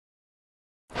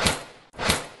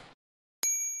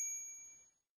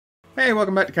Hey,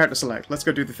 welcome back to CharacterSelect. Let's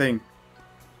go do the thing.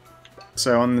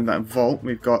 So on that vault,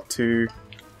 we've got to...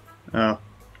 Oh.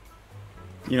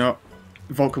 You know,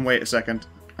 vault can wait a second.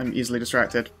 I'm easily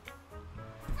distracted.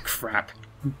 Crap.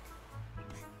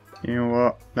 You know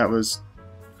what? That was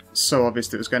so obvious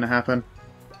that it was going to happen.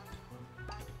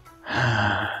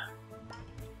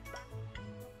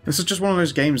 This is just one of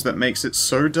those games that makes it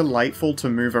so delightful to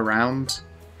move around.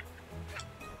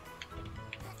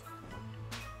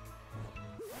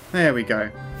 There we go.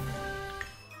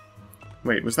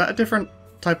 Wait, was that a different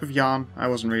type of yarn? I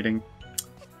wasn't reading.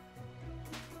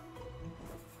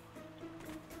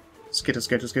 Skittle,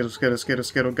 skittle, skittle, skittle, skittle,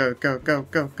 skittle, go, go, go,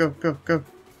 go, go, go, go.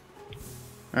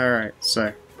 Alright,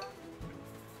 so.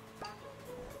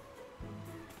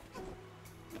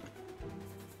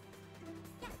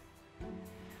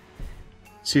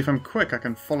 See, if I'm quick, I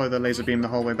can follow the laser beam the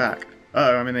whole way back.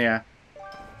 Uh-oh, I'm in the air.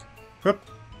 Whoop.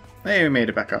 Hey, we made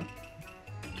it back up.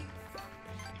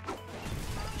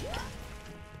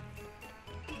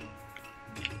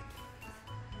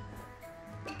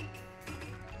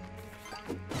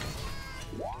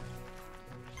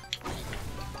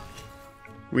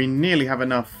 We nearly have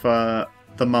enough for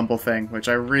the mumble thing, which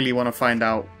I really want to find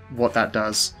out what that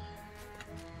does.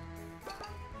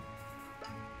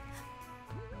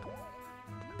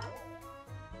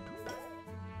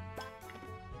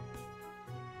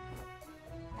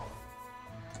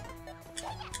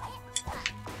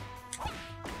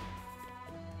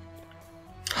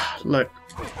 Look,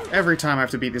 every time I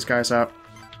have to beat these guys up.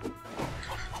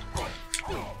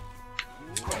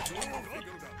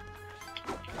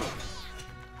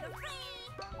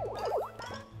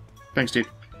 Thanks, dude.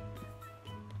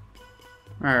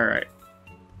 Alright.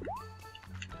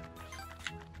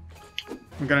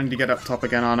 I'm gonna need to get up top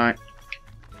again, aren't I?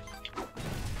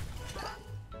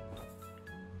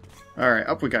 Alright,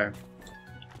 up we go.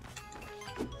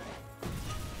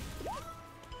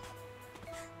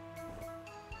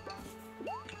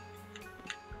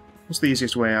 What's the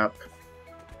easiest way up?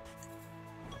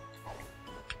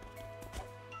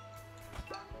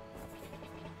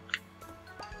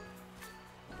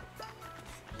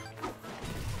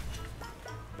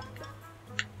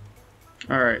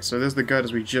 Alright, so there's the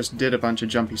girders we just did a bunch of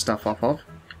jumpy stuff off of.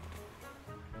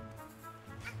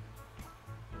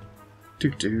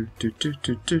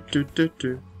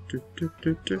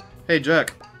 Hey,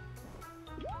 jerk!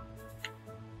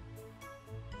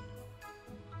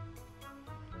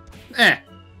 Eh!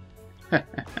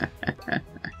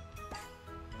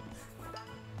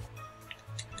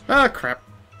 Oh, crap.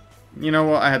 You know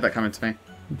what? I had that coming to me.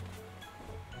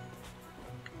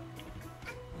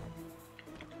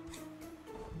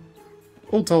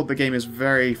 All told, the game is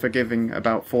very forgiving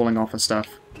about falling off of stuff.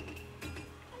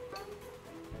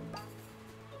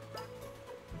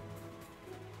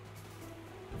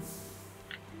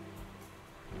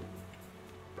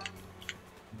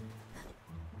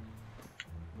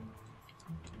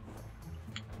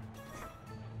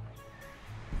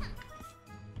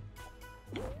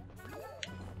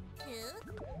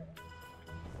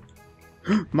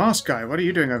 Mask guy, what are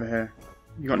you doing over here?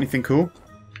 You got anything cool?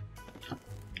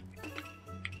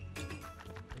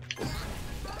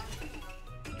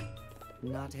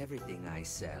 Not everything I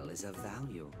sell is of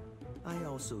value. I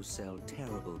also sell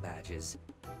terrible badges,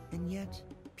 and yet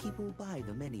people buy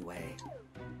them anyway.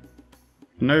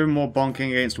 No more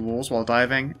bonking against walls while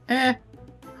diving? Eh.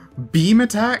 Beam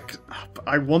attack?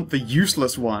 I want the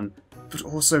useless one, but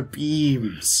also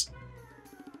beams.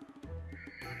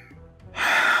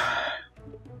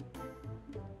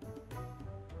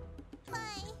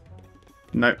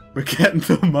 No, we're getting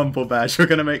the mumble badge. We're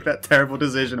gonna make that terrible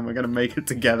decision and we're gonna make it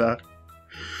together.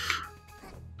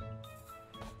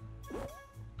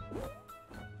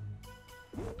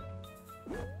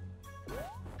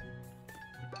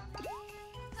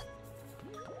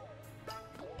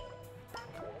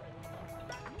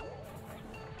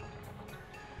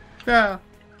 Yeah.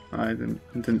 I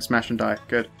didn't smash and die.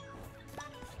 Good.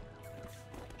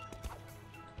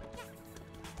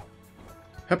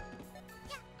 Yep.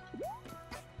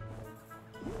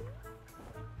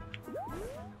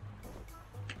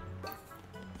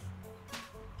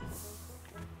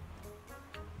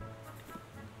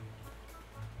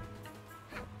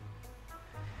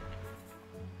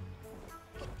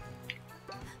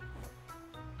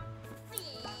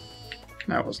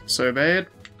 That wasn't so bad.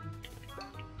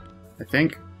 I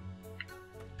think.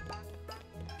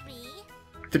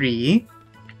 3.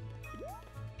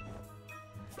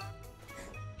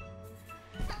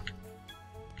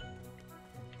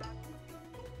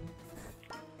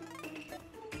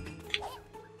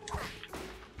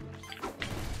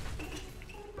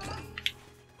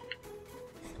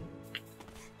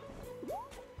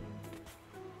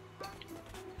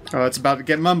 Oh, it's about to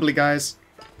get mumbly, guys.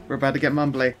 We're about to get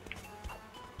mumbly.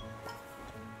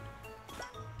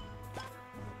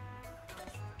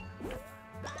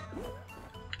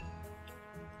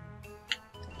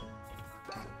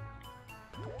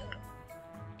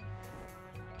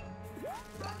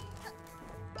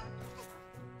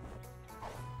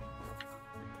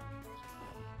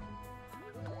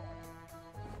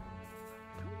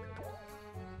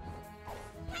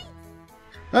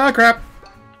 Ah, crap!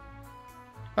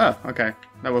 Oh, okay.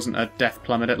 That wasn't a death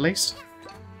plummet, at least.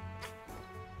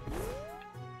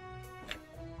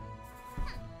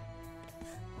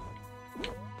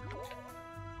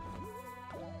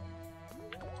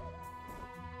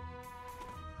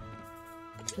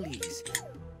 Please.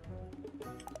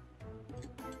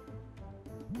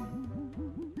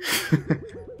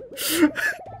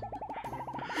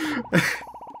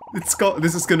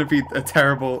 This is gonna be a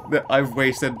terrible... I've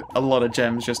wasted a lot of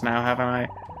gems just now, haven't I?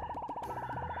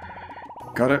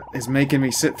 God, it is making me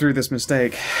sit through this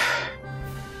mistake.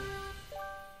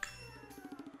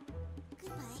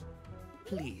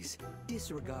 Please,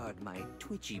 disregard my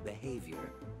twitchy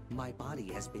behavior. My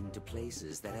body has been to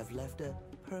places that have left a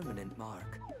permanent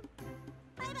mark.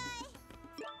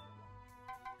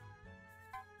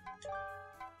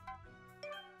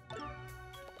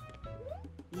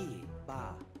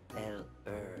 Bye-bye!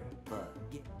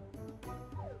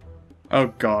 Oh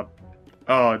god.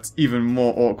 Oh, it's even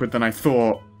more awkward than I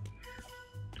thought.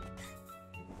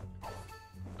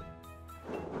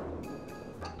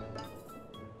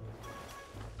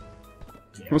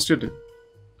 What's your do?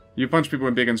 You punch people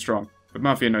when big and strong, but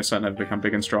Mafia knows certain have become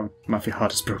big and strong. Mafia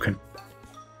heart is broken.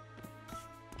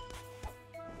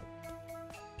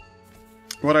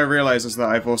 What I realise is that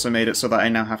I've also made it so that I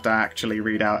now have to actually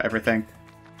read out everything.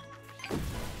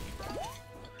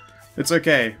 It's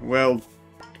okay, well...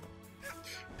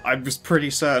 I was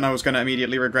pretty certain I was going to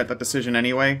immediately regret that decision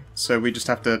anyway, so we just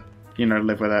have to, you know,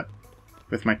 live with it.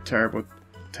 With my terrible,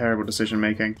 terrible decision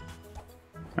making.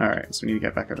 Alright, so we need to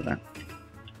get back over there.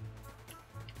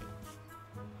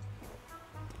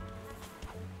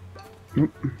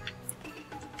 Oop.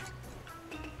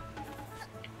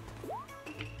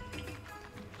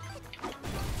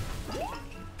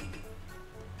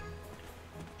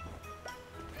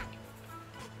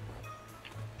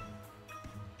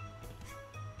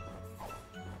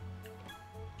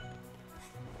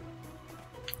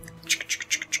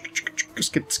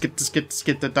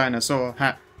 Skit the dinosaur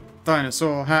hat.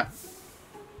 Dinosaur hat.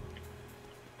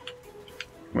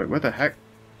 Wait, where the heck?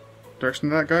 Direction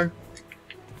did that go?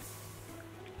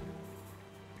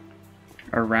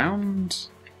 Around?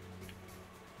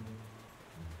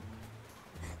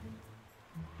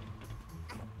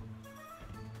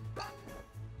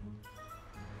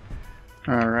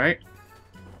 Alright.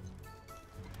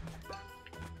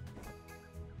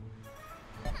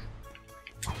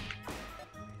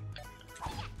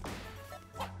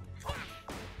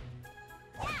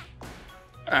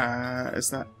 Is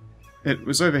that... It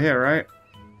was over here, right?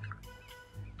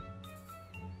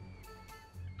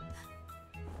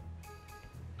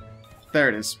 There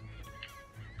it is.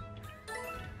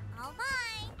 All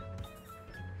right.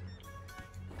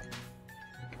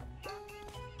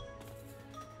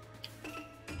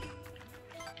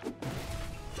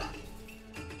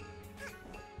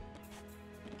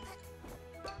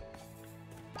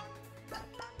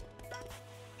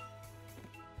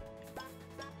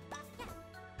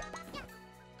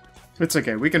 It's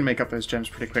okay, we can make up those gems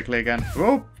pretty quickly again.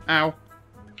 Oh! Ow!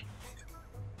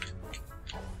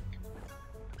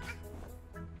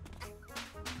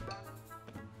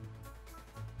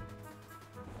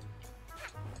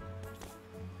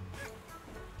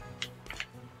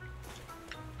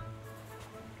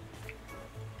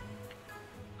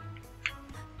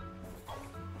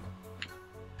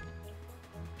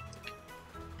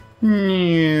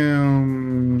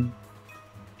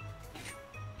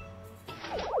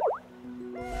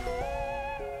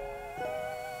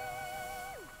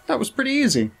 That was pretty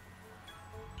easy.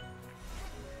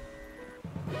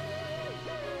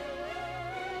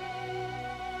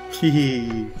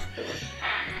 Hehe.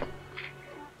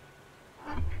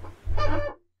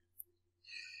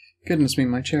 Goodness me,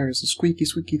 my chair is a squeaky,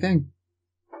 squeaky thing.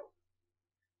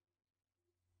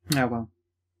 Oh well.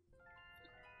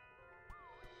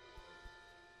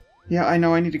 Yeah, I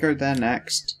know I need to go there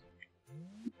next.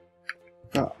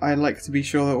 But I like to be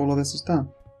sure that all of this is done.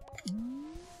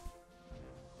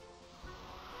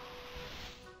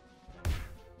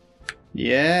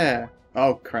 Yeah!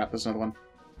 Oh crap, there's another one.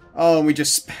 Oh, and we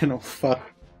just spent all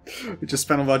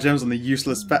of our gems on the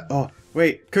useless oh,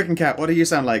 wait, Cooking Cat, what do you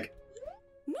sound like?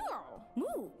 Meow,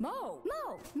 moo, mo,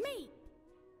 mo, me.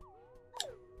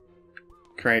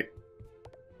 Great.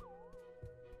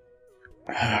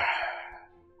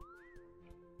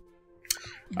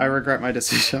 I regret my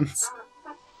decisions.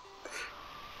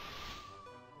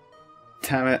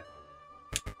 Damn it.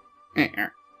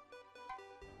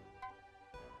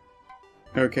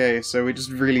 Okay, so we just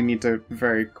really need to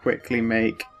very quickly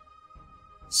make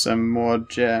some more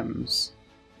gems.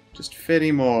 Just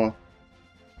 50 more.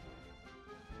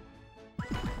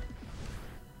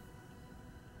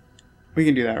 We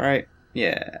can do that, right?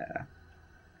 Yeah.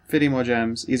 50 more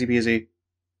gems. Easy peasy.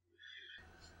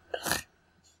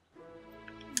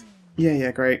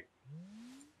 Yeah, great.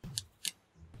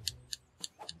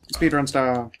 Speedrun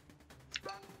style.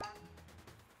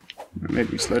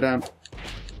 Maybe slow down.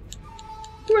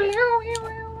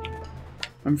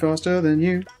 I'm faster than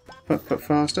you. But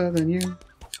faster than you.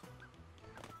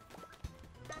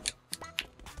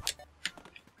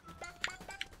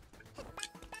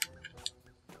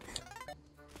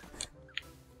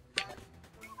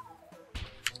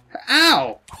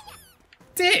 Ow!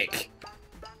 Dick!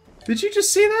 Did you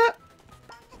just see that?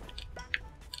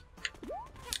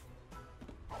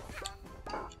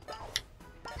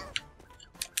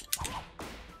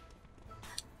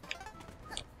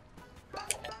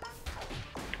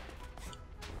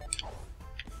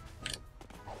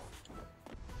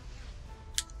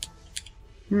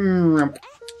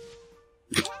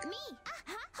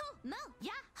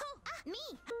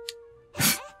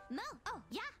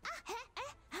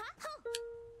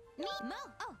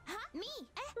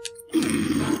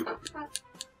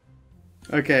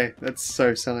 Okay, that's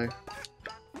so silly.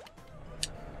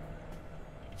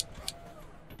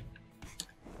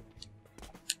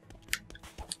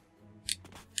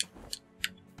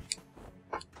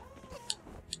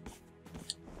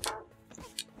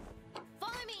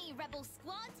 Follow me, Rebel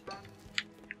Squad.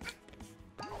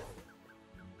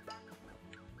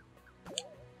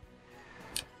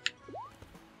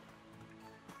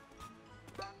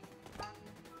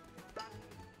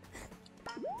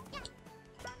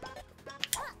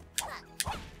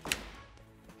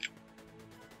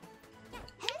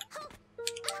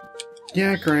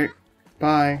 Yeah, great.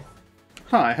 Bye.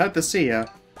 Huh, I heard the see ya.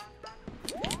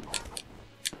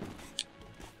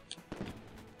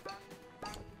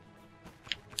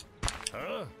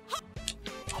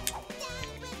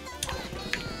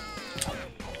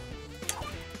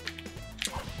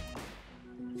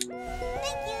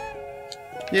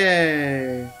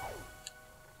 Yay!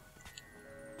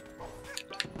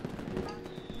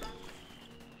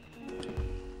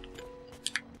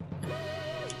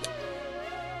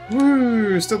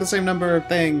 Woo! Still the same number of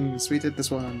things. We did this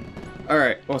one.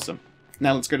 Alright, awesome.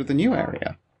 Now let's go to the new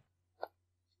area.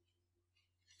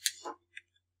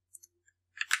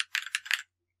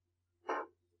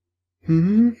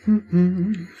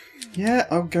 Yeah,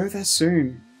 I'll go there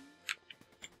soon.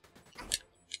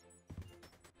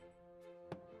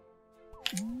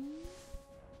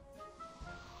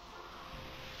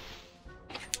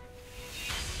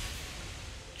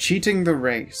 Cheating the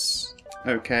race.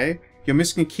 Okay. You're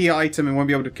missing a key item and won't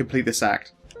be able to complete this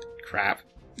act. Crap.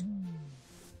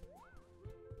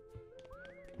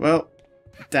 Well,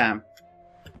 damn.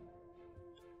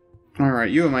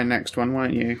 Alright, you were my next one,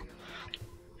 weren't you?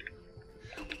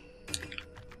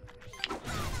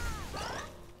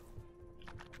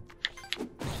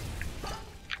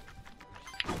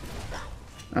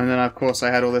 And then, of course,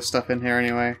 I had all this stuff in here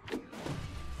anyway.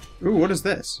 Ooh, what is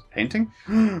this? Painting?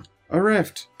 A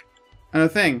rift! And a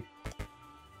thing.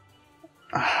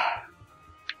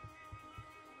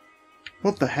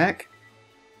 What the heck?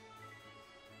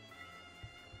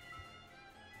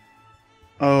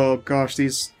 Oh gosh,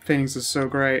 these paintings are so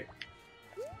great.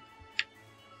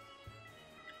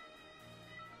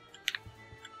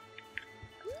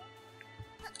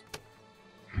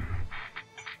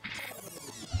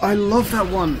 I love that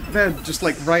one! They're just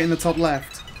like right in the top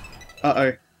left.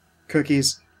 Uh-oh.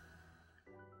 Cookies.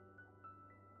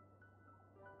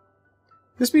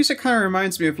 This music kind of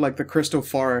reminds me of like the Crystal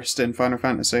Forest in Final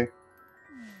Fantasy.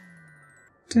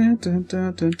 Dun, dun,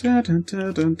 dun, dun, dun, dun,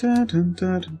 dun, dun, dun,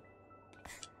 dun.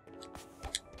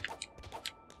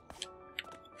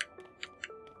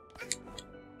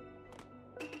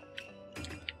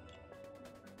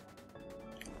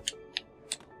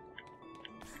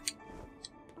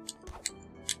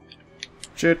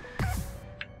 Shit.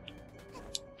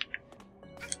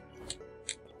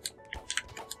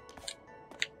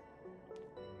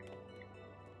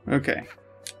 Okay.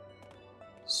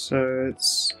 So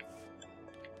it's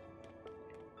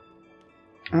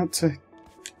out to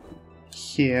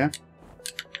here.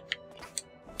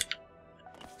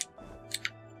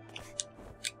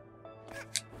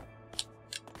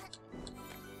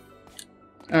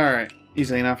 Alright,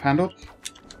 easily enough handled.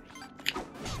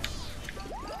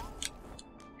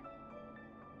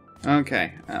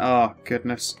 Okay, oh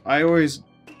goodness. I always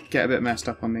get a bit messed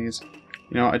up on these.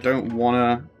 You know, I don't want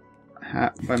a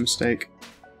hat by mistake.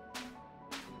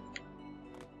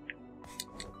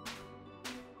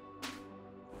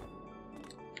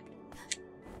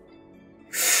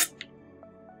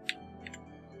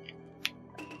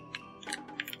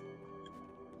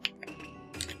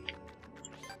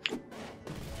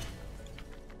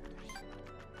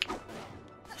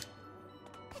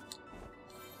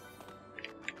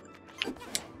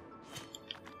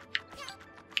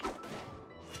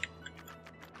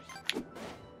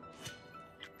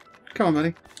 Come on,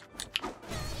 buddy.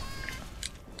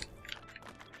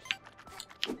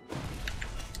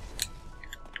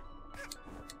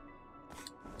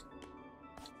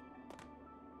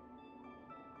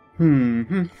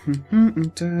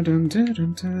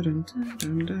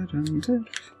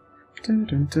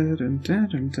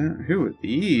 Who are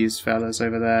these fellas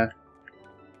over there?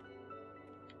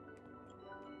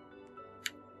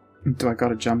 Do I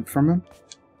gotta jump from them?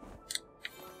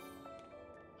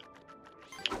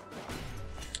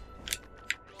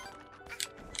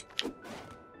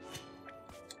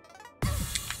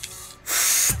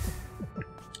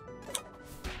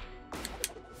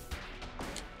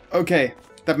 Okay,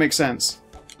 that makes sense.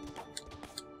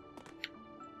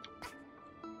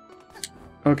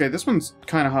 Okay, this one's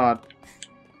kind of hard.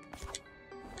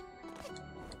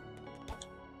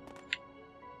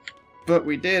 But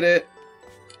we did it!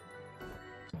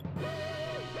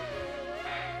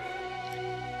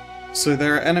 So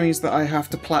there are enemies that I have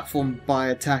to platform by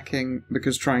attacking,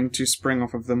 because trying to spring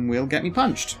off of them will get me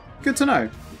punched. Good to know.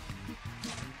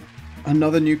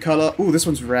 Another new colour. Ooh, this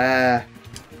one's rare.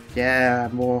 Yeah,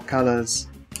 more colours.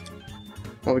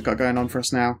 What we got going on for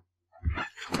us now?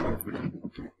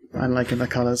 I'm liking the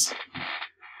colours.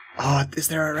 Oh, is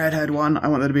there a redhead one? I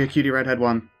want there to be a cutie redhead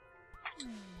one.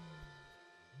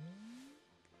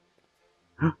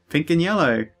 Pink and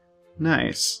yellow.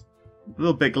 Nice. A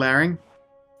little bit glaring.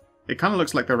 It kind of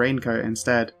looks like the raincoat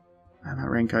instead. And that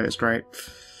raincoat is great.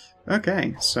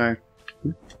 Okay, so...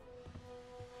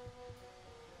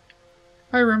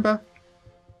 Hi, Roomba.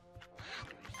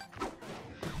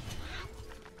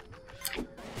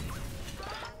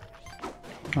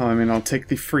 Oh, I mean, I'll take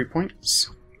the 3 points.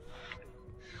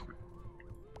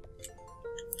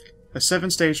 A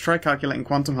 7-stage tri-calculating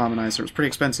quantum harmonizer. It's pretty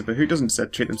expensive, but who doesn't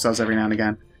treat themselves every now and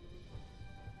again?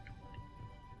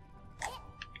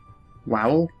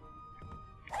 Wow.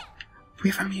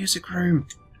 We have a music room.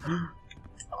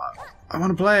 I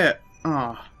want to play it.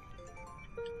 Ah.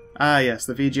 Ah, yes,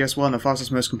 the VGS-1, the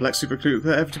fastest, most complex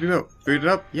supercomputer ever to be built. Boot it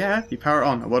up? Yeah. You power it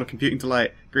on. A world of computing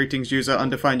delight. Greetings, user.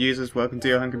 Undefined users. Welcome to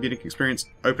your home computing experience.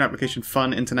 Open application.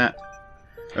 Fun. Internet.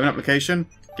 Open application.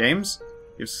 Games?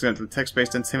 You've selected the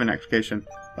text-based entertainment application.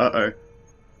 Uh-oh.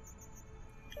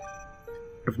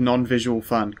 Of non-visual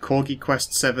fun. Corgi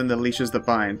Quest 7, the leashes that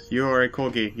bind. You are a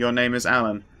Corgi. Your name is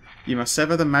Alan. You must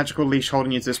sever the magical leash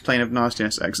holding you to this plane of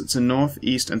nastiness. Exits in north,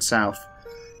 east, and south.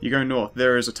 You go north.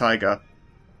 There is a tiger.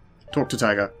 Talk to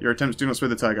Tiger. Your attempts do not sway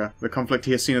the Tiger. The conflict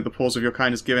he has seen at the paws of your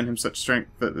kind has given him such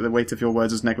strength that the weight of your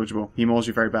words is negligible. He mauls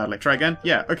you very badly. Try again?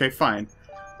 Yeah, okay, fine.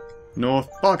 North.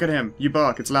 Bark at him! You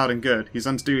bark, it's loud and good. He's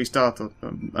unduly startled.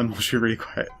 And mauls you really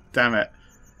quiet. Damn it.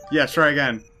 Yeah, try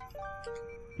again.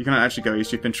 You cannot actually go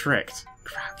east, you've been tricked.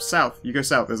 Crap. South. You go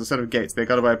south. There's a set of gates. They're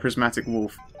guarded by a prismatic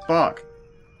wolf. Bark.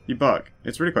 You bark.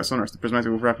 It's really quite sonorous. The prismatic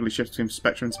wolf rapidly shifts between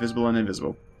spectrums, visible and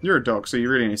invisible. You're a dog, so you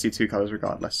really only see 2 colours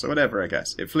regardless. So whatever, I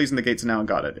guess. It flees and the gates are now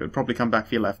unguarded. It would probably come back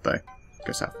for your left, though.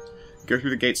 Go south. Go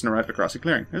through the gates and arrive at a grassy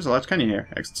clearing. There's a large canyon here.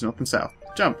 Exits north and south.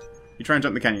 Jump! You try and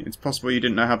jump the canyon. It's possible you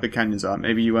didn't know how big canyons are.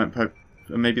 Maybe you weren't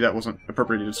maybe that wasn't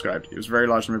appropriately described. It was very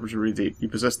large and really deep. You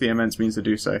possess the immense means to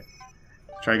do so.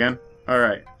 Try again?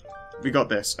 Alright. We got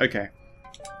this. Okay.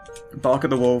 Bark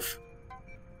at the wolf.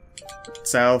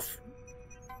 South.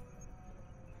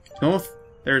 North?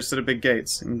 There's sort of big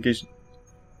gates. Engage.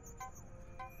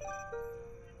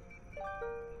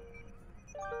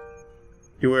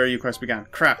 Where your quest began.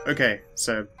 Crap, okay.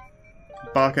 So,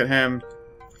 bark at him.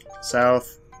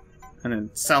 South. And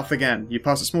then south again. You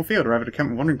pass a small field, arrive at a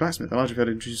camp of wandering blacksmith. A larger field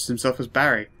introduces himself as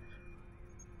Barry.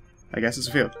 I guess it's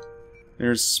a field.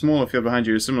 There's a smaller field behind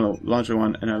you, a similar larger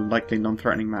one in a likely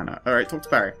non-threatening manner. Alright, talk to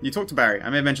Barry. You talk to Barry.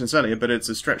 I may have mentioned this earlier, but it's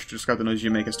a stretch to describe the noise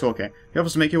you make as talking. He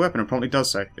offers to make your weapon and promptly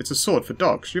does so. It's a sword for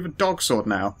dogs. You have a dog sword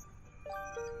now.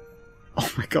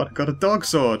 Oh my god, I got a dog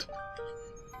sword!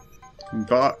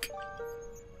 Bark.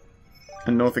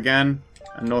 And north again.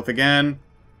 And north again.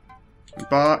 And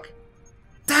bark.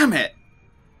 Damn it!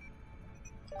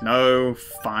 No,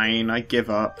 fine, I give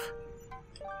up.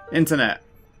 Internet.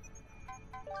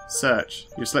 Search.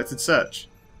 You selected search.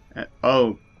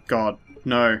 Oh, God.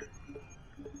 No.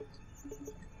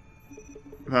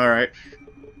 Alright.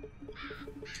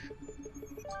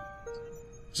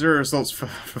 0 results for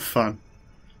fun.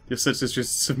 Your search is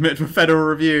just submit for federal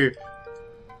review.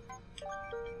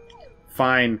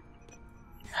 Fine.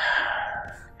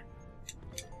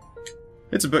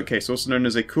 It's a bookcase, also known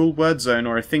as a cool word zone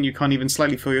or a thing you can't even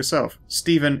slightly feel yourself.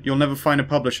 Stephen, you'll never find a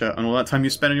publisher, and all that time you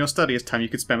spend on your study is time you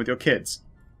could spend with your kids.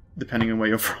 Depending on where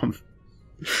you're from.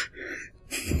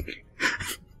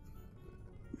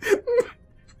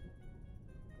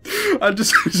 I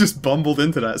just bumbled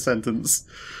into that sentence.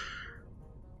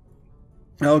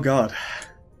 Oh god.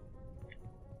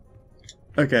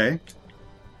 Okay.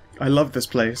 I love this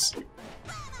place.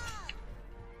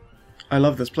 I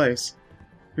love this place.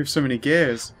 We have so many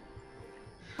gears.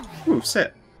 Ooh,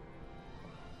 sit.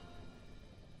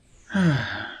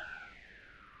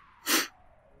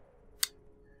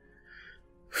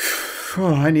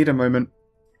 Oh, I need a moment.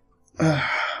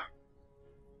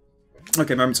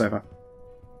 Okay, moment's over.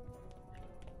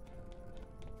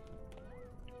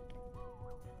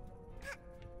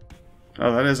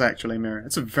 Oh, that is actually a mirror.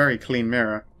 It's a very clean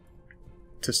mirror.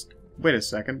 Just wait a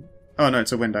second. Oh no,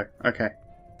 it's a window. Okay.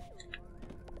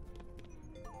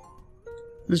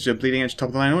 This is your bleeding edge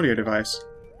top-of-the-line audio device.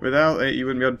 Without it, you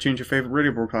wouldn't be able to change your favourite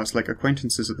radio broadcast like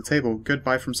Acquaintances at the Table,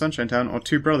 Goodbye from Sunshine Town, or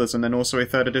Two Brothers, and then also a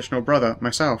third additional brother,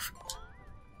 myself.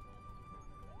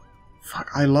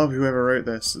 Fuck, I love whoever wrote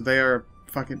this. They are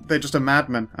fucking... They're just a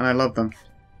madman, and I love them.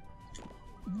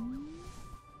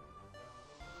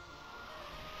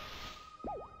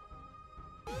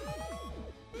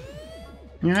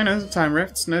 Yeah, I know, there's time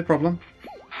rifts, no problem.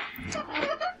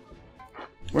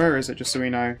 Where is it, just so we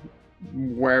know?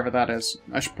 Wherever that is.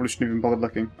 Probably shouldn't even bother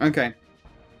looking. Okay.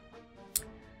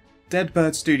 Dead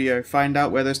Bird Studio. Find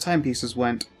out where those timepieces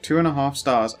went. 2.5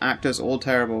 stars. Actors all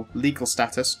terrible. Legal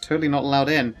status. Totally not allowed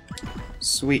in.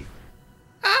 Sweet.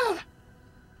 Ah!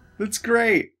 That's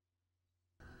great!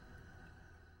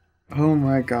 Oh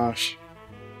my gosh.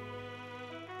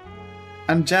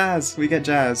 And Jazz! We get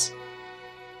Jazz.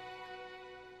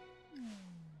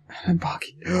 And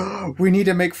Barky. We need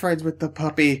to make friends with the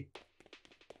puppy.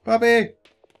 Puppy!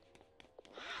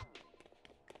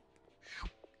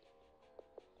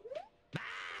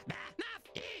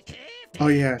 Oh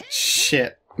yeah,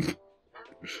 shit.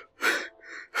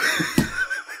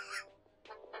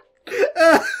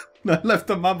 I left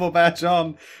the mumble badge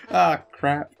on. Ah,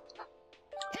 crap.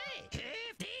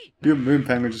 Your moon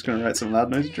penguin just gonna write some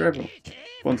loud noisy drivel.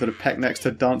 Wanted to peck next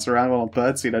to dance around while on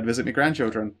birdseed I'd visit my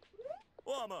grandchildren.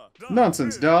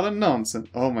 Nonsense, darling, nonsense.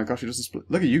 Oh my gosh, you just split.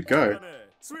 Look at you go.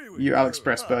 You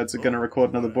AliExpress birds are gonna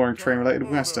record another boring train-related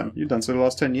western. You've done so the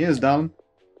last 10 years, darling.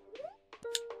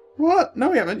 What? No,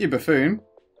 we haven't, you buffoon.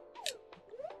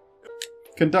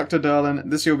 Conductor, darling,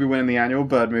 this year will be winning the annual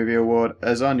Bird Movie Award,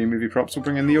 as our new movie props will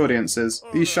bring in the audiences.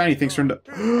 These shiny things from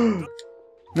the...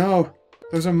 No!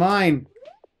 Those are mine!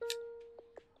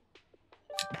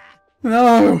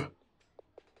 No!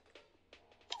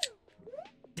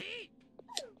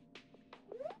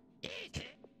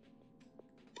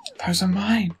 Those are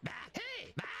mine!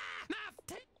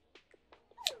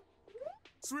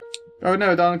 Oh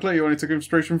no, darling Claire, you only took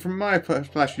inspiration from my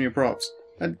flashy new props.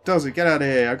 Does it? Get out of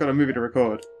here, I've got a movie to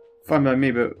record. Fine by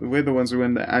me, but we're the ones who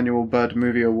win the annual Bird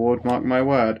Movie Award, mark my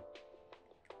word.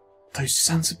 Those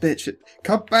sons of bitches.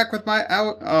 Come back with my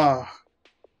out. Oh.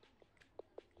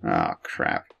 Oh,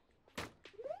 crap.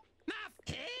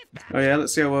 Oh yeah,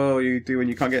 let's see how well you do when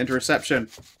you can't get into reception.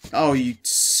 Oh, you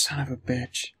son of a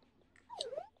bitch.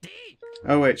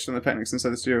 Oh wait, she's on the Picnics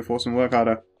inside the studio, force and work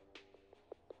harder.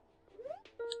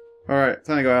 Alright,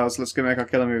 time to go, Alice. Let's go make our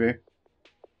killer movie.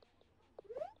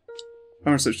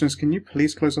 Oh, receptionist, can you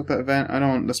please close off that event? I don't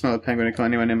want the smell of penguin to come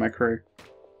anywhere near my crew.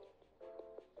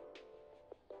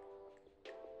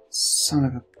 Son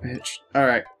of a bitch.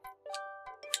 Alright.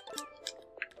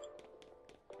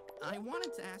 I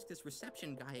wanted to ask this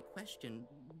reception guy a question,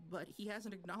 but he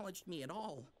hasn't acknowledged me at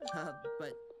all.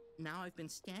 But now I've been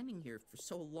standing here for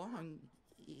so long,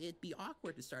 it'd be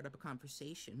awkward to start up a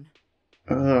conversation.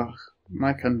 Ugh.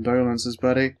 My condolences,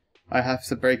 buddy. I have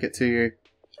to break it to you.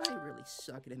 I really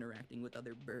suck at interacting with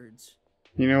other birds.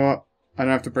 You know what? I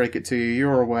don't have to break it to you.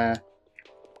 You're aware.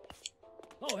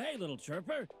 Oh, hey, little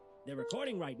chirper. They're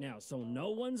recording right now, so no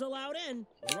one's allowed in.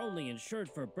 We're only insured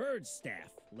for bird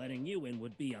staff. Letting you in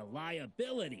would be a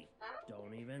liability.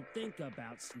 Don't even think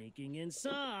about sneaking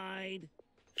inside.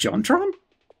 JonTron?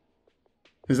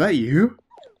 Is that you?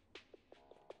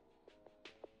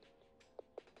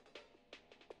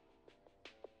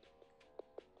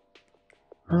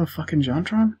 Oh, fucking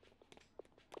Jontron?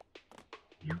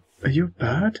 Are you a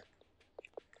bird?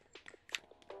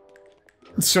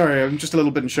 Sorry, I'm just a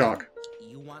little bit in shock.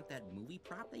 You want that movie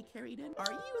prop they carried in?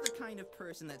 Are you the kind of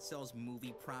person that sells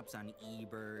movie props on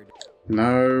eBird?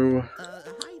 No.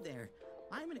 Hi there.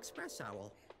 I'm an express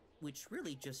owl. Which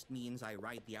really just means I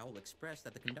ride the Owl Express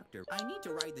that the conductor. I need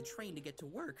to ride the train to get to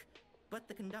work, but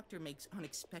the conductor makes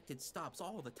unexpected stops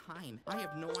all the time. I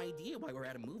have no idea why we're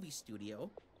at a movie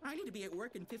studio. I need to be at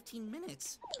work in 15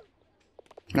 minutes.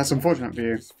 That's unfortunate for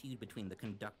you. This feud between the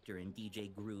conductor and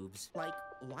DJ Grooves. Like,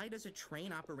 why does a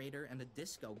train operator and a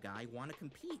disco guy want to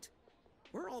compete?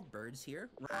 We're all birds here.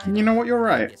 You know what, you're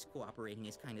right. I guess cooperating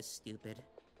is kind of stupid.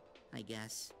 I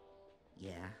guess.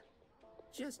 Yeah.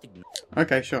 Just ignore.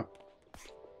 Okay, sure.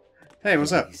 Hey,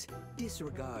 what's up? Please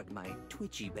disregard my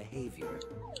twitchy behavior.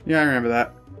 Yeah, I remember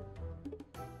that.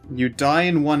 You die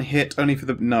in one hit only for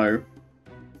the... No.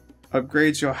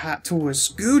 Upgrades your hat to a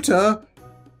scooter?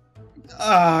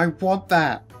 Ah, I want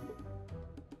that.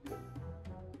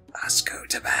 A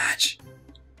scooter badge.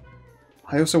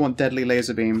 I also want deadly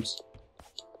laser beams.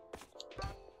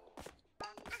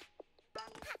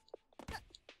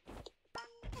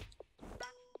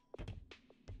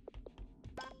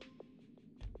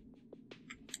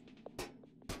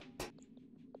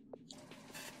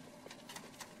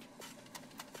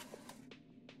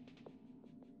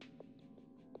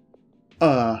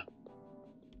 Uh.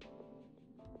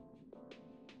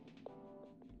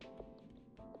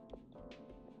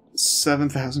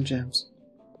 7,000 gems.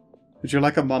 Would you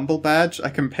like a mumble badge? I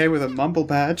can pay with a mumble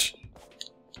badge.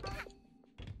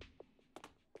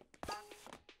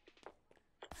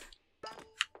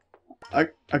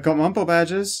 I got mumble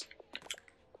badges.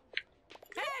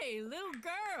 Hey, little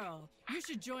girl! You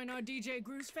should join our DJ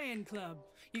Grooves fan club.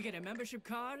 You get a membership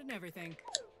card and everything.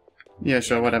 Yeah,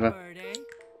 sure, whatever. Bird, eh?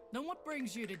 Then what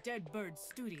brings you to Dead Bird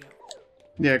Studio?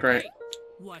 Yeah, great. Hey,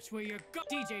 watch where you're go.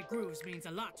 DJ Grooves means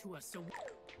a lot to us, so...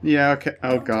 Yeah, okay.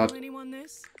 Oh, Don't God. tell anyone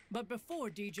this, but before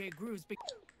DJ Grooves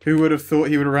Who would have thought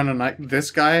he would run a night?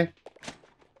 This guy?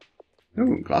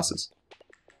 Ooh, glasses.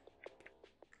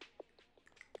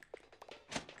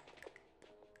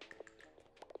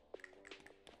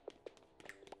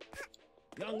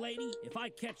 Young lady, if I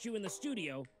catch you in the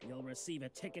studio, you'll receive a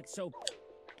ticket so...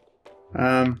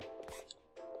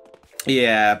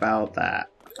 Yeah, about that.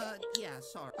 Yeah,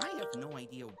 sorry. I have no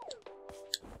idea.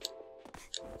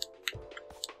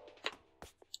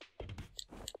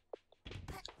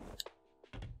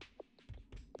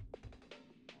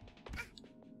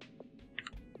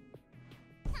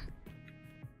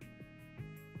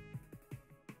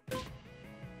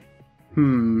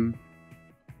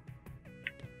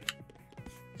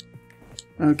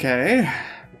 Okay.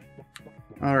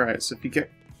 Alright, so if you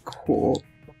get caught,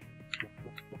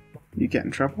 you get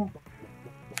in trouble?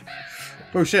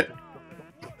 Oh shit!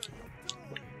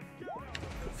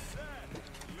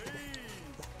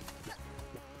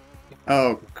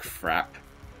 Oh crap.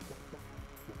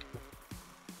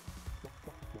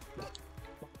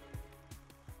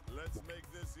 Let's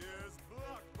make this year's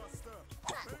blockbuster.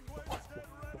 Penguins, get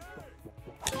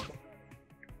ready.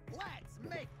 Let's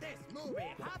make this movie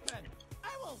happen!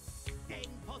 I will in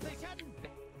position!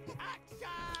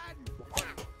 Action!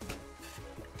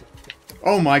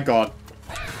 Oh my god.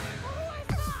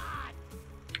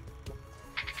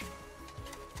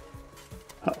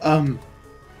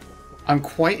 I'm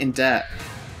quite in debt.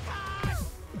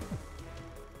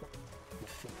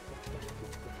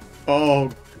 Oh,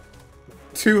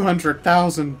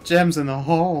 200,000 gems in the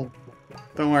hole.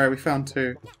 Don't worry, we found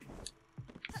 2.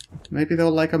 Maybe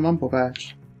they'll like a mumble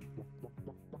badge.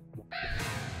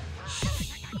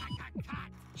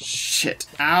 Shit,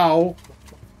 ow.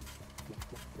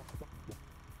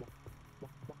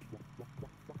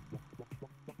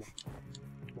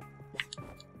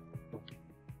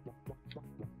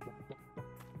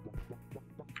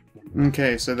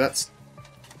 Okay, so that's...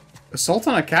 Assault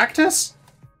on a cactus?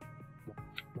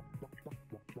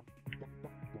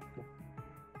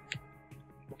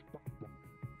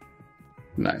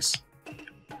 Nice.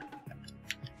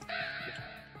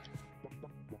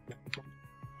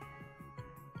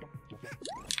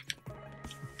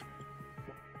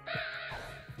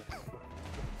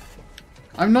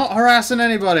 I'm not harassing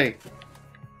anybody!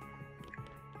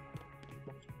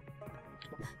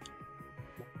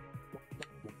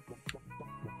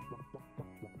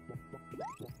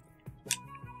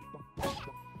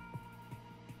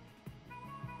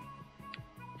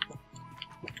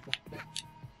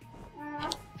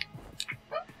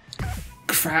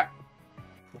 Crap.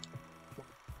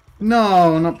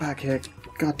 No, not back here.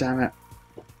 God damn it.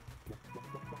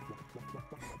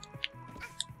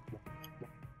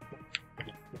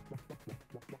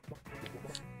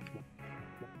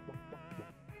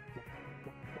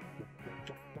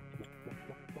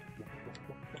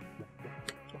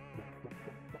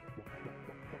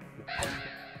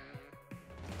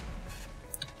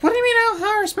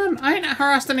 harassment. I ain't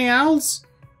harassed any owls.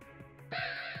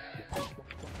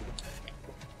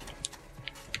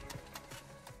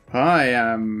 I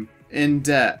am in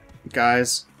debt,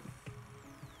 guys.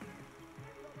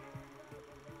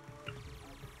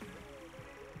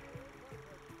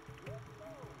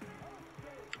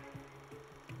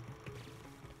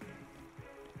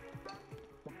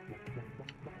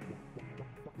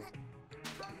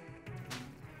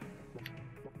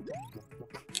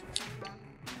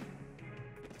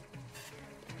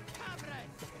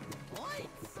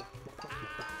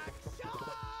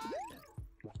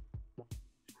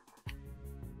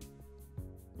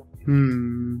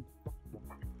 Hmm.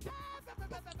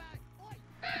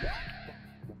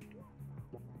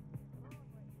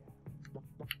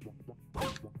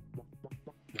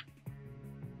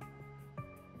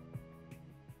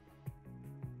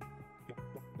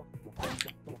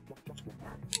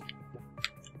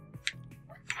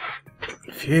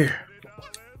 Phew.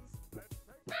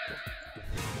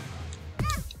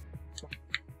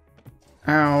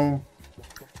 Ow.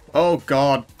 Oh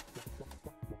God.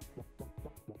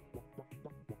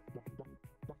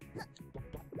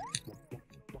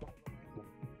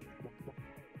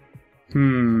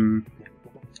 Hmm.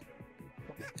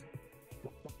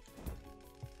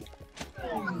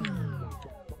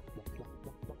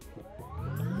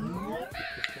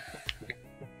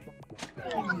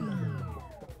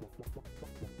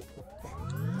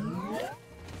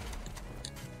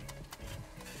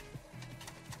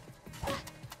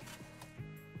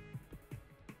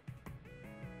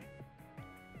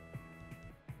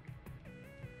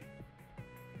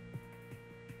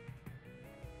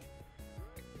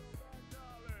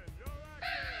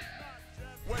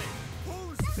 Wait,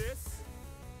 who's this?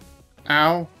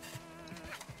 Ow.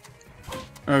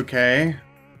 Okay.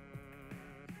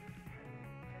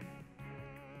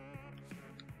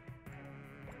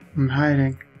 I'm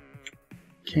hiding.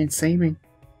 Can't see me.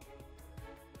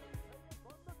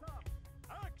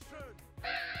 Action!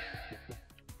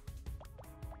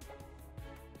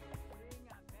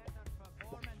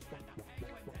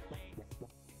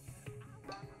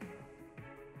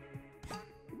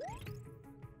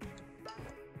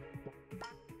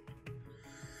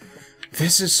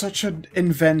 This is such an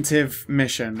inventive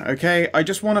mission, okay? I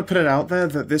just want to put it out there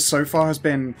that this so far has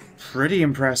been pretty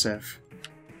impressive.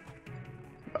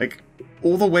 Like,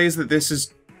 all the ways that this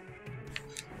is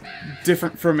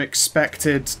different from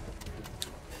expected...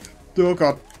 Oh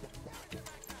God.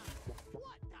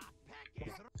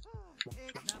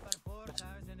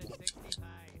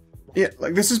 Yeah,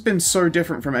 like, this has been so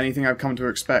different from anything I've come to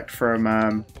expect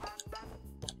from,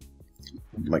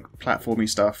 like, platformy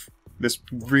stuff. This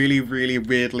really, really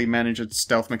weirdly managed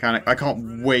stealth mechanic. I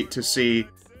can't wait to see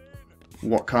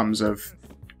what comes of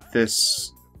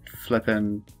this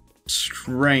flippin'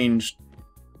 strange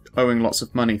owing lots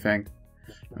of money thing.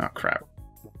 Oh, crap.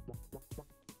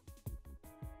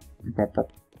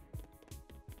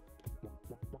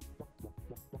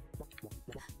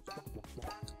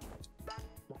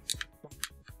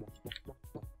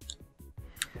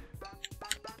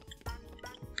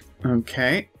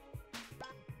 Okay.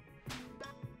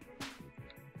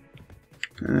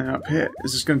 And then up here,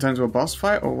 is this going to turn into a boss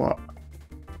fight or what?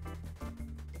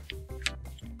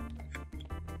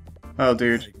 Oh,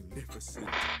 dude. Magnificent.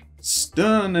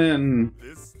 Stunning!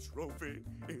 This trophy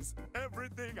is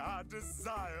everything I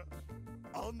desire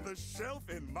on the shelf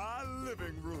in my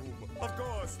living room. Of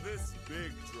course, this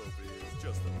big trophy is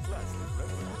just a plastic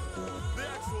replica. The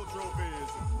actual trophy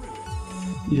is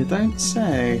really... You don't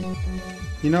say.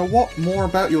 You know what? More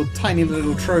about your tiny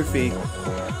little trophy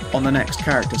on the next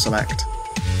character select.